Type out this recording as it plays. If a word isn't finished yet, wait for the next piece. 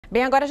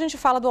Bem, agora a gente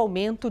fala do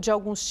aumento de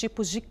alguns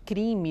tipos de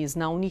crimes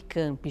na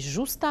Unicamp,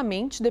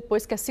 justamente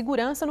depois que a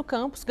segurança no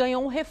campus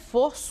ganhou um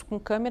reforço com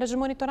câmeras de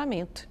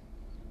monitoramento.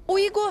 O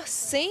Igor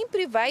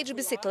sempre vai de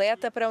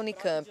bicicleta para a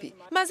Unicamp,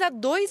 mas há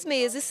 2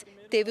 meses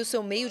teve o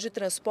seu meio de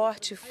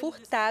transporte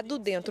furtado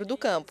dentro do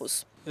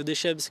campus. Eu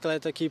deixei a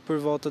bicicleta aqui por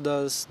volta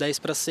das 10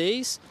 para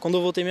 6. Quando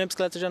eu voltei, minha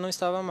bicicleta já não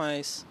estava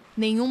mais.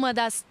 Nenhuma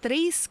das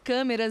 3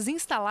 câmeras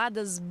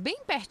instaladas bem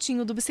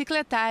pertinho do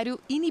bicicletário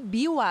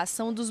inibiu a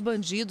ação dos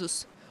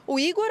bandidos. O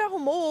Igor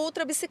arrumou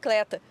outra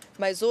bicicleta,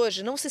 mas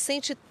hoje não se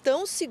sente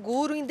tão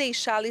seguro em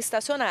deixá-la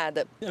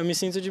estacionada. Eu me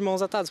sinto de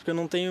mãos atadas, porque eu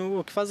não tenho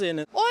o que fazer,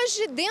 né?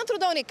 Hoje, dentro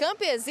da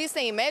Unicamp,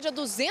 existem em média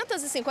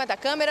 250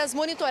 câmeras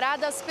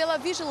monitoradas pela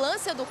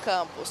vigilância do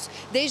campus.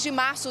 Desde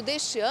março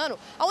deste ano,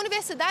 a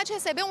universidade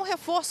recebeu um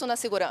reforço na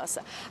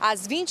segurança.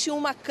 As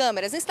 21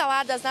 câmeras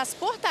instaladas nas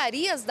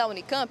portarias da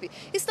Unicamp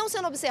estão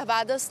sendo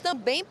observadas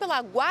também pela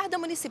Guarda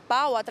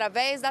Municipal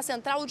através da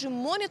Central de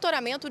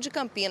Monitoramento de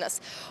Campinas.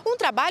 Um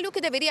trabalho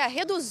que deveria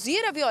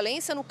reduzir a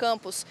violência no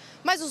campus,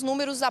 mas os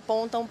números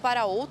apontam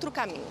para outro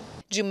caminho.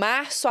 De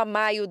março a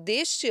maio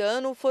deste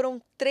ano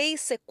foram 3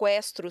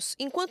 sequestros,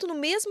 enquanto no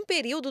mesmo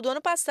período do ano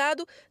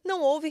passado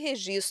não houve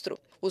registro.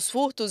 Os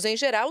furtos em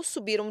geral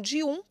subiram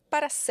de 1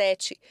 para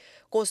 7.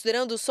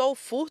 Considerando só o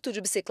furto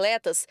de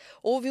bicicletas,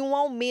 houve um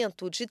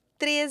aumento de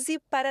 13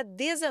 para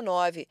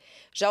 19.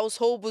 Já os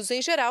roubos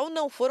em geral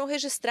não foram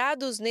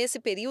registrados nesse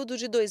período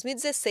de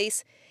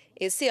 2016.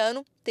 Esse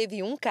ano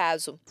teve um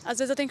caso. Às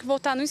vezes eu tenho que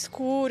voltar no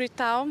escuro e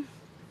tal,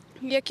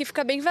 e aqui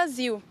fica bem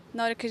vazio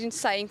na hora que a gente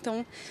sai,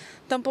 então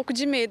dá um pouco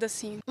de medo,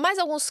 assim. Mas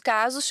alguns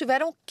casos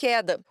tiveram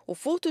queda. O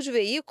furto de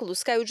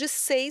veículos caiu de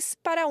 6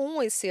 para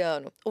 1 esse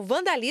ano. O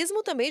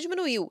vandalismo também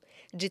diminuiu,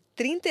 de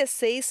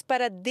 36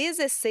 para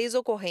 16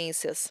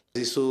 ocorrências.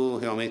 Isso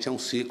realmente é um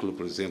ciclo.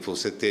 Por exemplo,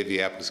 você teve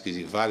épocas que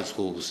de vários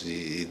roubos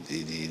de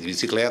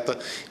bicicleta,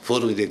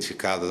 foram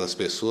identificadas as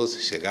pessoas,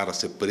 chegaram a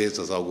ser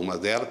presas algumas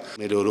delas.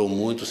 Melhorou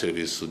muito o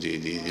serviço de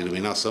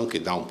iluminação, que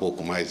dá um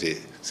pouco mais de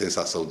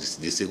sensação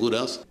de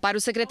segurança. Para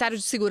o secretário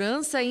de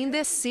Segurança, ainda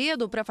é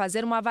cedo para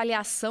fazer uma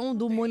avaliação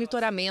do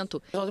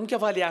monitoramento. Nós temos que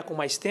avaliar com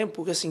mais tempo,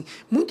 porque assim,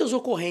 muitas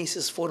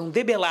ocorrências foram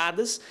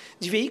debeladas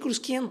de veículos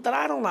que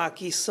entraram lá,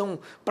 que são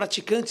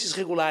praticantes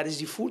regulares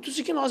de furtos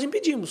e que nós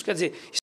impedimos. Quer dizer,